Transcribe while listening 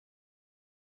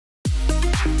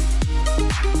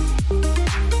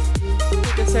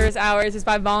The service hours is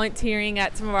by volunteering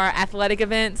at some of our athletic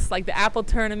events like the Apple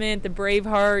Tournament, the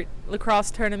Braveheart lacrosse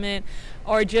tournament,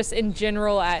 or just in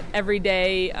general at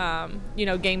everyday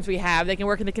games we have. They can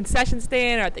work in the concession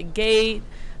stand or at the gate,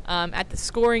 at the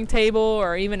scoring table,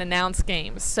 or even announce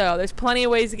games. So there's plenty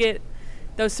of ways to get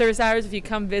those service hours if you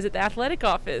come visit the athletic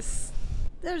office.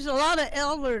 There's a lot of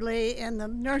elderly in the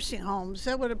nursing homes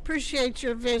that would appreciate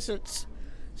your visits.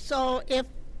 So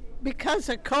because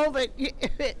of COVID,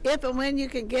 if and when you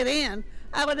can get in,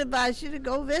 I would advise you to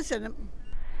go visit them.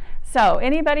 So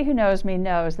anybody who knows me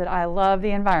knows that I love the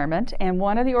environment, and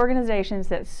one of the organizations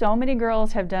that so many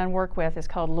girls have done work with is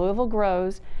called Louisville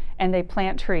Grows, and they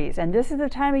plant trees. And this is the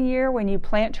time of year when you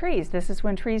plant trees. This is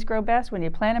when trees grow best, when you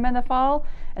plant them in the fall,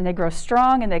 and they grow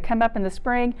strong, and they come up in the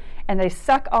spring, and they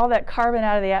suck all that carbon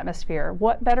out of the atmosphere.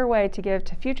 What better way to give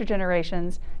to future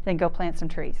generations than go plant some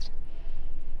trees?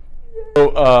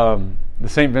 So the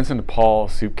St. Vincent de Paul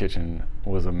Soup Kitchen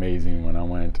was amazing when I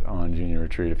went on junior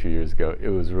retreat a few years ago. It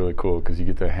was really cool because you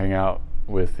get to hang out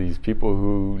with these people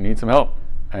who need some help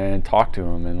and talk to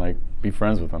them and like be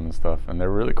friends with them and stuff, and they're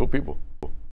really cool people.